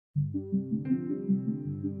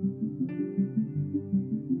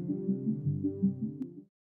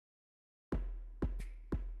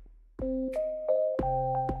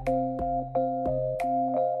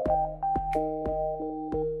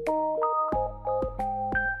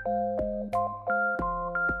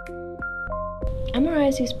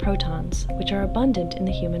MRIs use protons, which are abundant in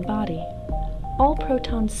the human body. All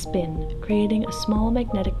protons spin, creating a small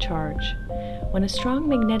magnetic charge. When a strong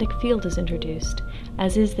magnetic field is introduced,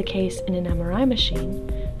 as is the case in an MRI machine,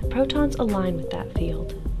 the protons align with that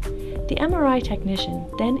field. The MRI technician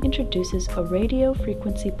then introduces a radio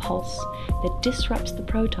frequency pulse that disrupts the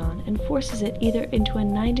proton and forces it either into a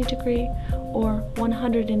 90-degree or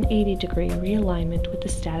 180-degree realignment with the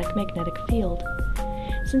static magnetic field.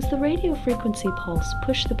 Since the radio frequency pulse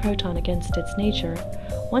pushed the proton against its nature,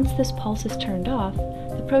 once this pulse is turned off,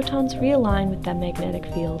 the protons realign with that magnetic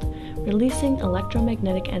field, releasing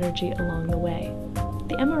electromagnetic energy along the way.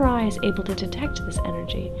 The MRI is able to detect this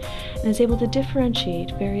energy and is able to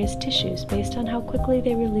differentiate various tissues based on how quickly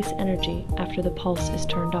they release energy after the pulse is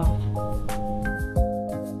turned off.